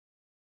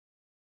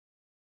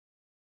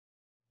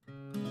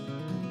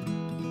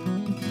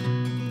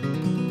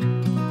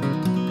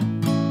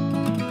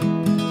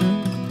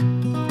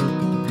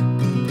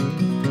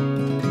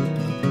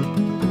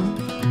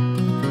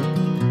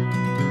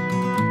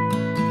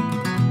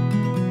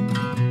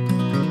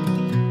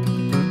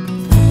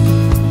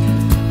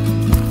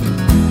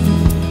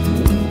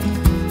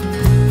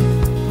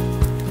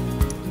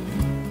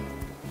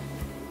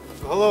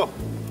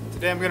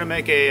Today I'm going to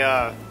make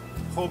a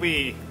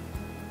Hopi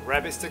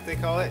rabbit stick, they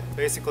call it.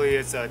 Basically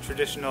it's a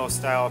traditional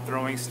style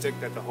throwing stick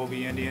that the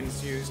Hopi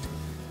Indians used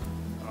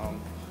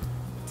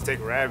to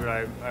take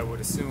rabbit, I would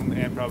assume,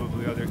 and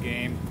probably other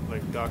game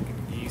like duck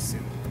and geese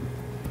and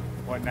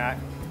whatnot.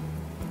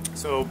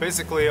 So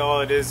basically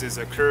all it is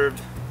a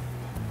curved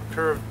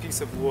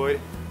piece of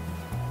wood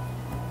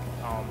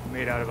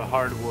made out of a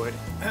hardwood.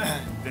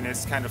 Then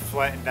it's kind of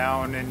flattened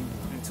down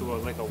into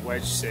like a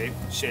wedge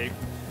shape.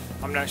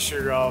 I'm not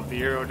sure of the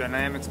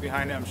aerodynamics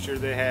behind it. I'm sure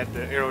they had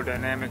the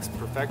aerodynamics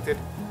perfected.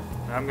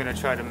 And I'm going to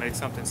try to make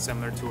something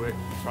similar to it.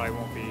 Probably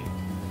won't be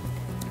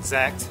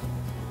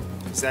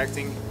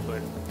exacting,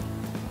 but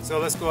so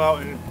let's go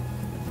out and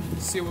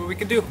see what we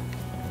can do.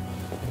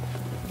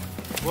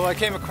 Well, I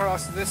came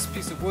across this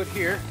piece of wood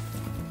here.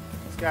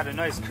 It's got a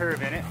nice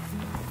curve in it.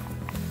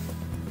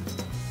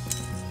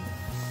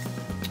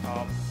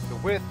 The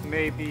width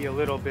may be a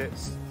little bit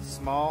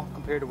small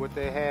compared to what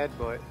they had,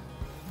 but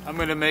I'm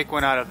going to make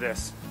one out of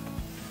this.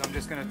 So I'm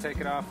just going to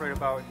take it off right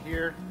about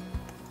here,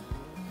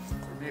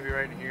 or maybe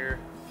right in here,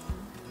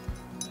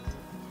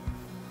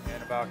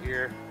 and about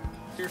here.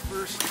 Here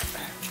first.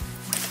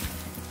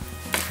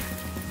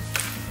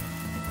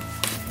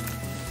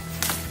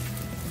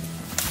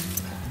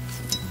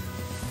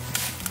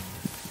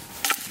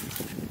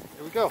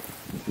 Here we go.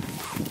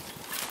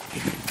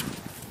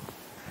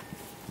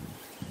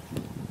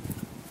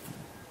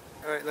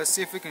 Alright, let's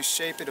see if we can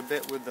shape it a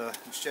bit with the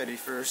machete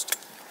first,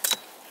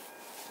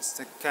 just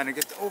to kind of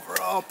get the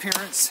overall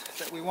appearance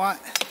that we want.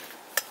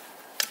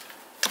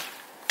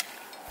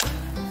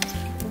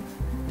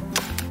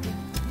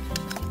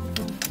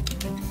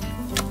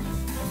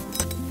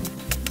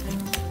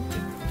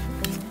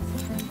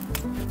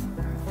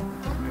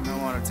 I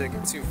don't want to take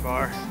it too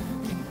far.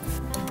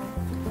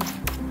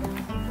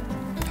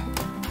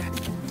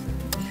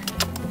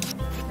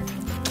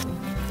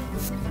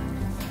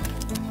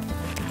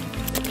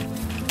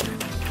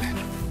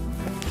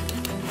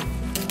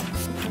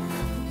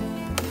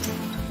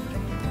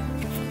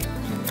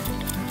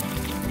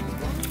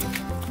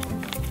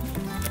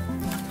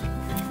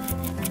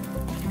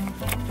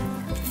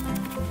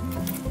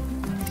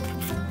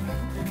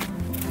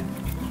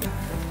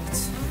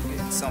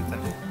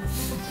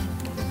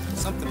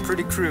 Something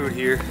pretty crude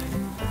here.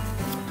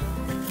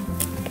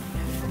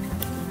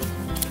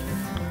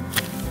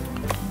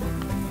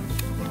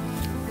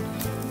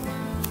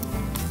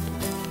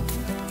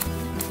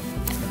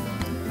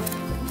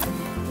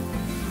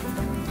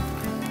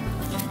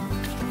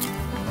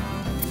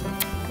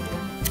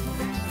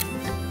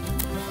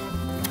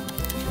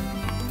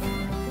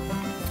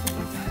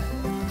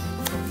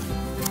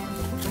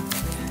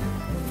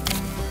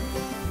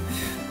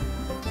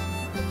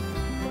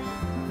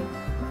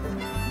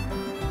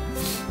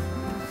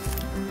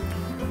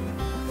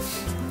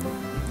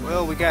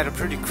 Well, we got a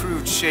pretty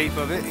crude shape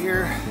of it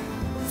here.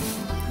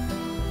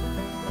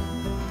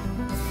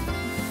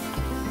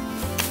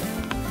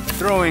 The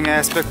throwing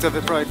aspect of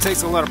it probably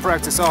takes a lot of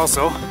practice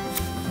also.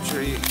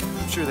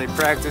 I'm sure they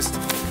practiced.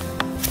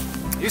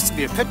 I used to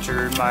be a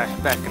pitcher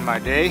back in my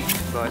day,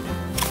 but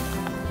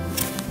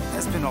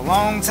it's been a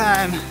long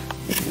time.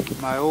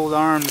 My old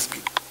arms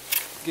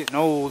getting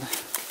old. It'll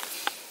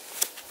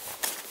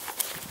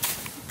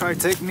probably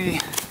take me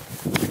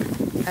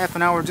half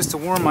an hour just to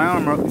warm my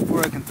arm up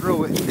before I can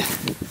throw it.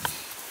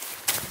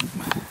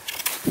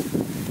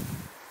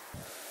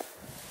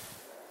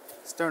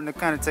 Starting to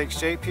kind of take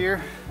shape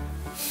here.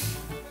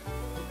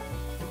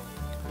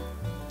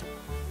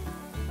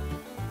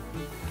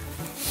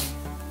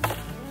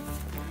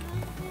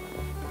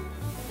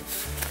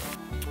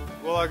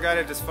 Well, I got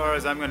it as far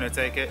as I'm going to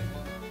take it.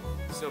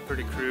 Still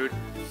pretty crude.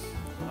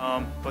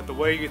 But the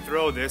way you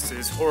throw this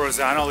is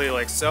horizontally,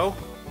 like so.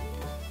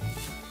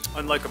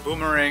 Unlike a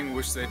boomerang,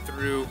 which they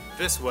threw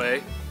this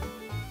way,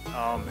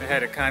 it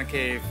had a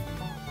concave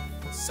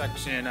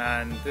section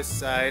on this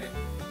side,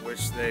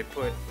 which they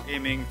put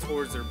aiming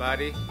towards their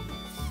body,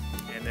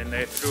 and then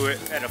they threw it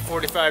at a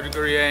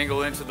 45-degree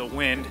angle into the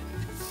wind,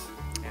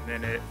 and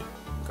then it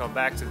come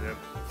back to them.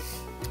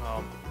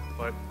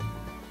 But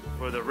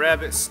for the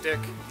rabbit stick,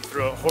 you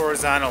throw it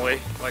horizontally,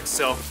 like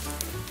so.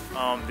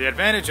 The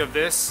advantage of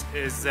this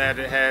is that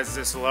it has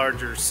this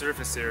larger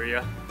surface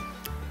area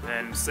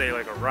than, say,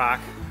 like a rock.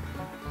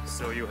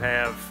 So you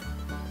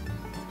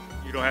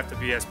don't have to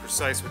be as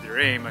precise with your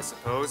aim, I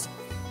suppose,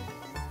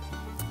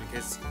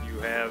 because you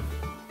have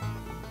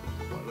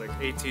like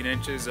 18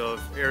 inches of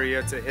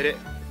area to hit it,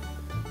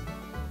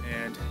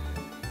 and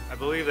I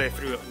believe they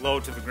threw it low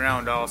to the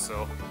ground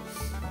also.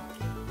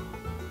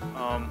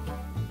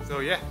 So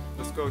yeah,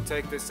 let's go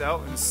take this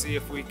out and see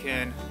if we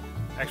can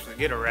actually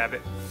get a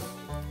rabbit.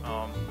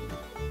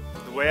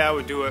 The way I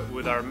would do it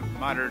with our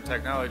modern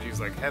technologies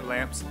like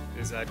headlamps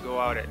is I'd go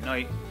out at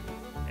night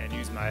and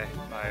use my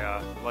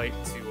light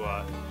to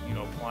you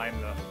know,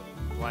 blind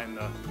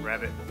the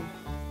rabbit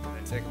and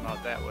then take them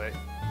out that way.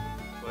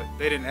 But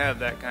they didn't have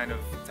that kind of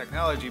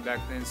technology back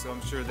then, so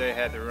I'm sure they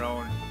had their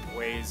own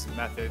ways and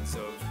methods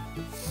of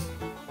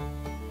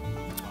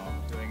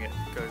doing it.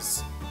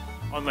 Because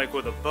unlike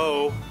with a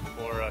bow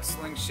or a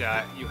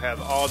slingshot, you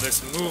have all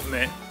this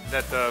movement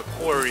that the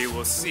quarry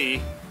will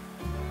see.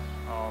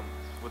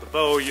 With a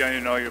bow, you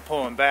know, you're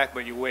pulling back,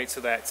 but you wait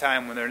till that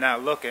time when they're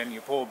not looking,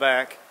 you pull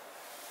back,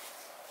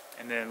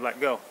 and then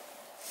let go.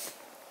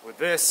 With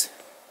this,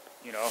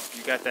 you know,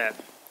 you got that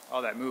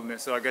all that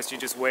movement, so I guess you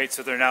just wait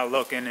till they're not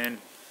looking and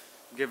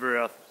give her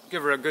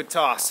a good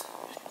toss.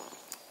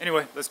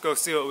 Anyway, let's go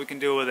see what we can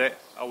do with it.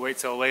 I'll wait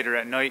till later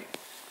at night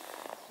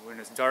when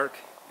it's dark,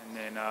 and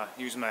then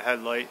use my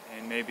headlight,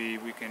 and maybe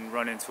we can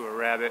run into a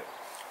rabbit.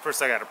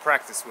 First I gotta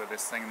practice with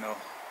this thing though.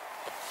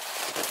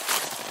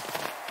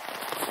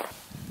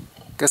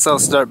 Guess I'll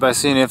start by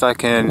seeing if I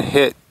can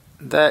hit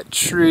that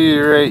tree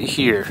right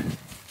here.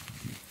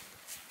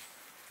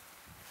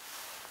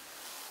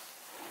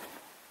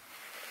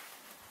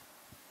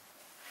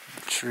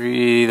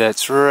 Tree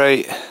that's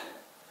right,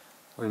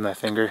 with my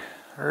finger,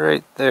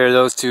 right there,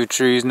 those two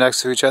trees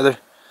next to each other.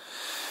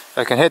 If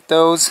I can hit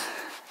those,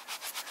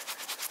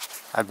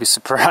 I'd be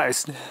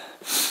surprised.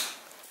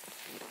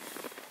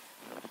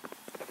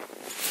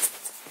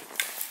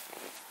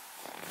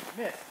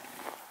 Miss.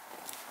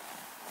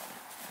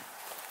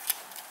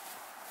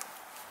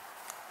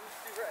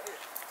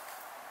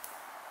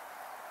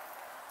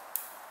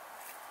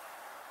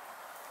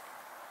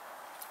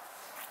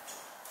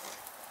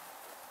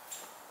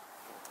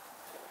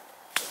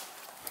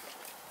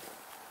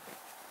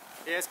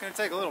 Yeah, it's going to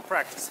take a little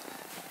practice.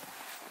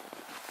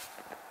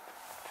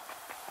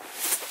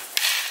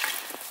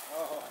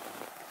 Oh.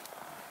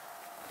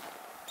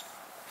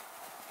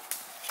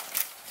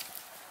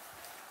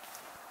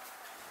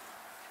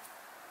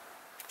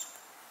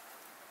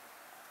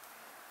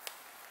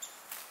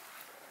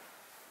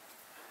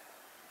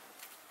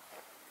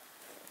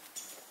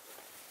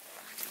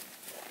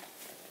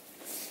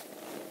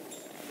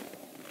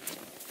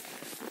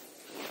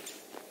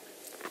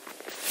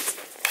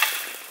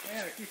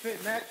 Man, I keep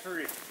hitting that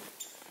tree.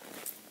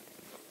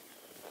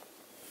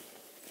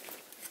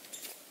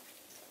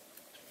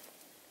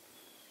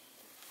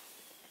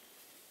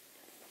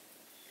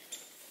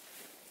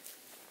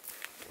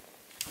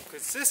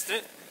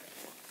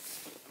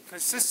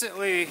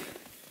 Consistently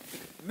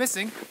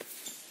missing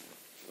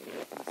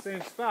the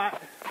same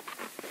spot.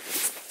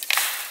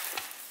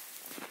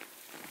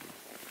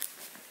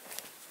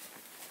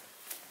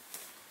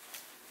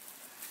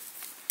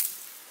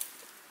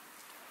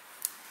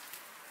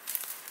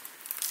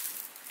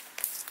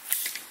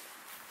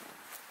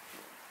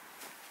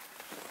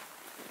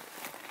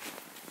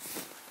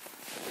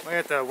 I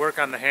have to work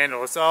on the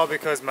handle. It's all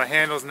because my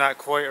handle's not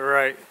quite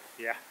right.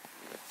 Yeah.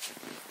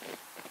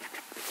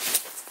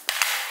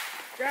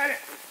 Got it!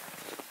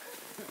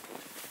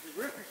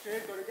 You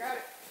ricocheted, but I got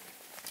it.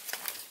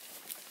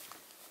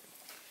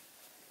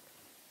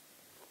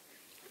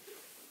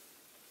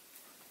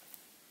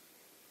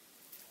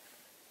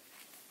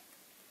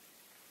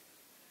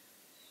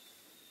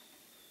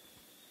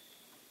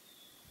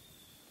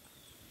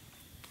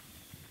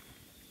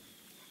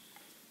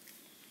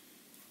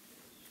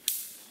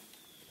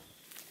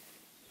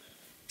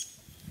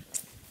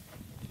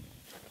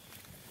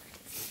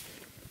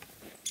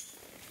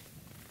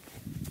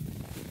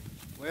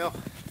 Well,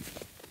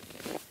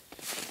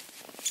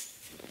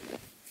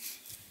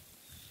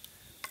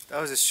 that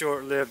was a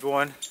short-lived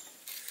one.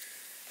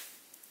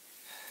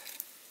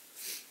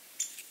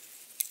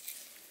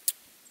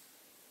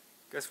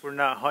 Guess we're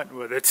not hunting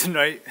with it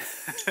tonight.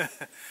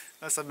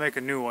 Unless I make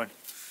a new one.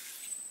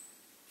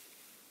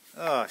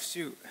 Oh,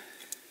 shoot.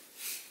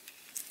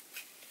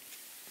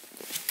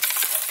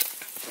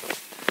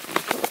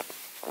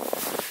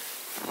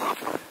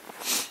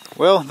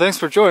 Well, thanks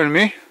for joining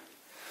me.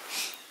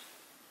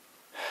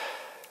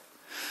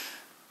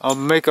 I'll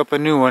make up a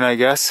new one, I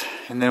guess,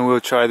 and then we'll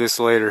try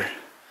this later.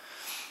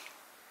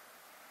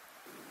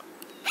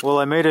 Well,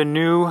 I made a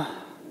new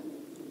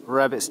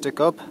rabbit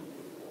stick up,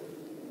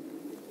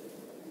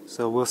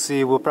 so we'll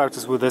see. We'll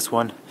practice with this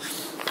one.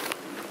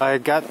 I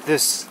got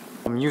this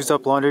used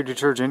up laundry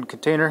detergent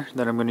container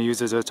that I'm going to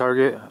use as a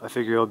target. I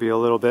figure it'll be a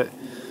little bit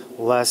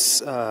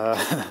less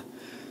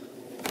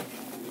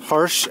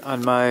harsh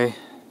on my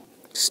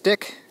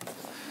stick.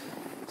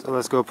 So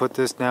let's go put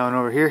this down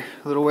over here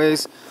a little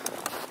ways.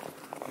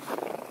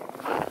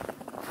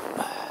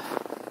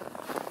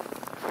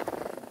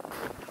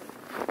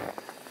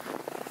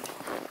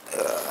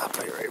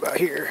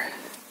 Here.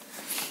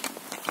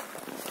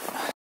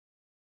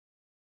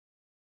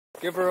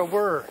 Give her a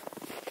whir.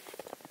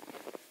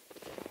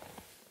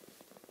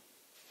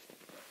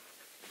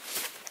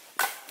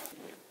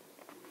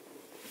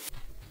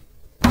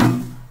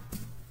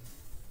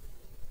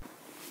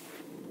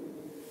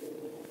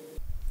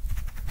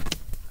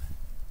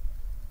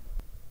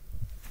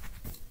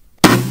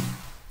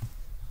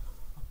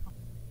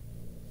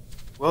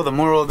 Well, the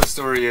moral of the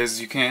story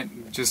is you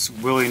can't just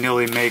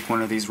willy-nilly make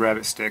one of these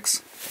rabbit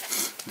sticks.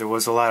 There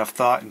was a lot of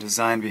thought and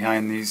design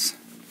behind these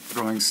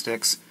throwing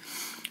sticks.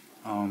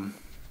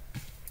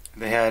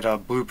 They had a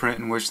blueprint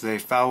in which they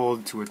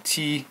followed to a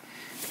T.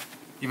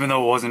 Even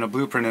though it wasn't a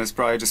blueprint, it was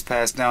probably just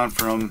passed down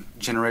from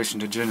generation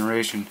to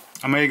generation.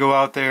 I may go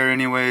out there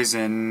anyways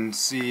and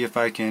see if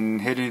I can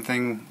hit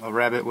anything, a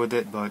rabbit with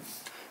it, but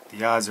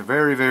the odds are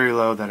very, very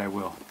low that I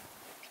will.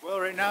 Well,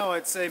 right now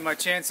I'd say my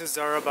chances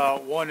are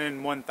about 1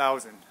 in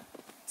 1,000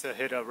 to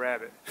hit a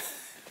rabbit.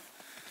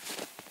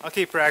 I'll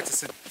keep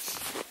practicing.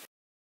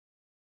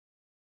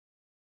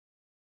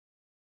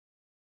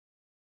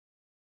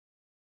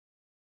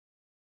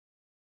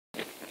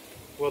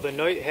 Well, the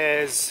night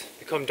has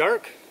become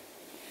dark,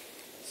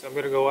 so I'm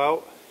going to go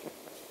out,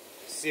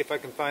 see if I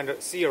can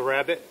see a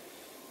rabbit,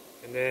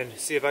 and then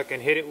see if I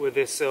can hit it with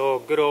this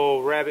good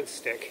old rabbit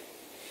stick.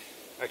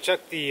 I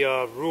checked the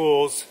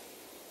rules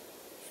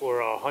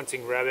for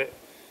hunting rabbit,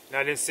 and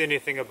I didn't see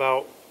anything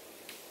about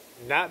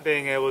not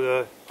being able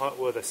to hunt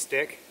with a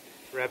stick,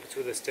 rabbits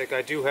with a stick.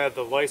 I do have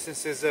the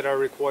licenses that are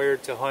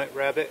required to hunt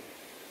rabbit,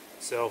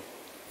 so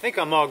I think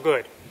I'm all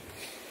good.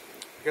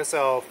 I guess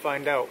I'll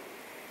find out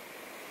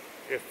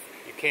if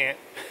you can't.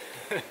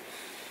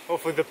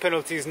 Hopefully the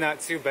penalty's not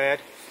too bad.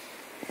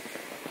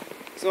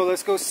 So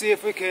let's go see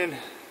if we can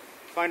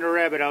find a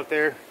rabbit out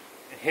there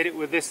and hit it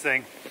with this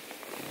thing.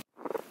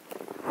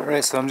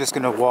 Alright, so I'm just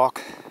going to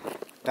walk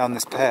down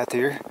this path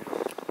here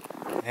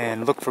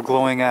and look for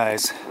glowing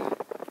eyes.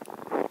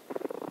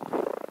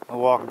 I'll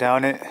walk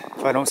down it.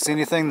 If I don't see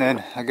anything,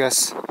 then I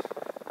guess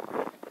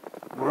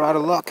we're out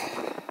of luck.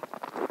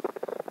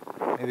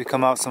 Maybe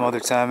come out some other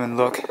time and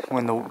look.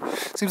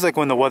 Seems like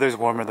when the weather's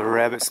warmer, the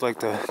rabbits like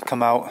to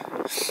come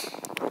out,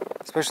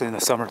 especially in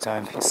the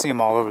summertime. You see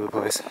them all over the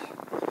place.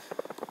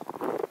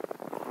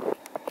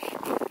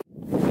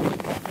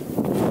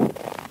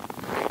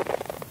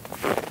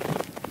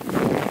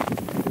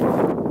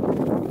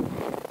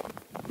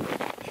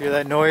 Hear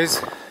that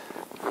noise?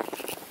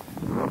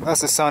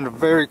 That's the sound of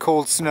very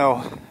cold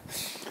snow.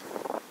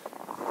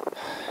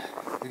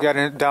 We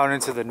got down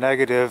into the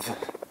negative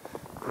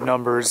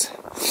numbers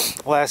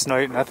last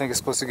night, and I think it's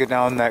supposed to get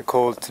down that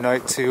cold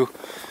tonight too.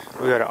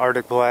 We got an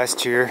Arctic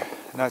blast here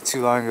not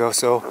too long ago,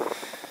 so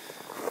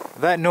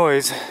that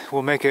noise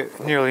will make it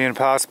nearly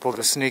impossible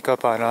to sneak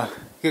up on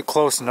get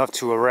close enough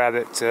to a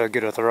rabbit to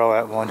get a throw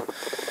at one.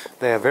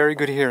 They have very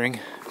good hearing.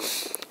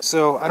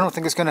 So I don't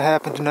think it's going to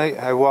happen tonight.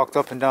 I walked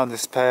up and down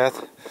this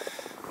path,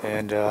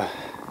 and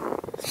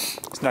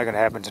it's not going to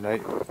happen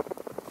tonight.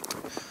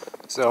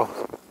 So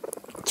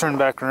I'll turn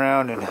back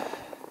around and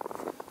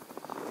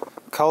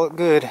call it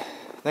good.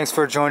 Thanks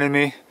for joining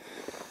me.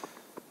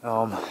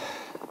 I'll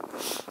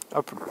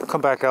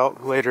come back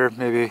out later,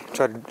 maybe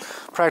try to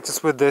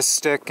practice with this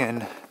stick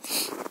and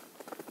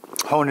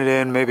hone it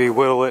in, maybe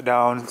whittle it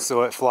down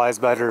so it flies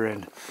better,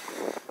 and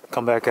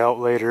come back out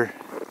later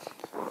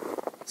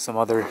some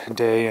other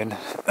day and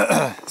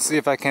see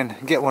if I can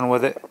get one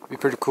with it. It'd be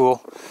pretty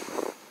cool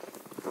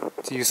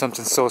to use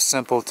something so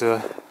simple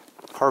to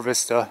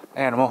harvest an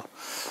animal.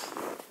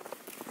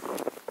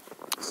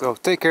 So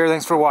take care,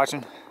 thanks for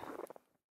watching.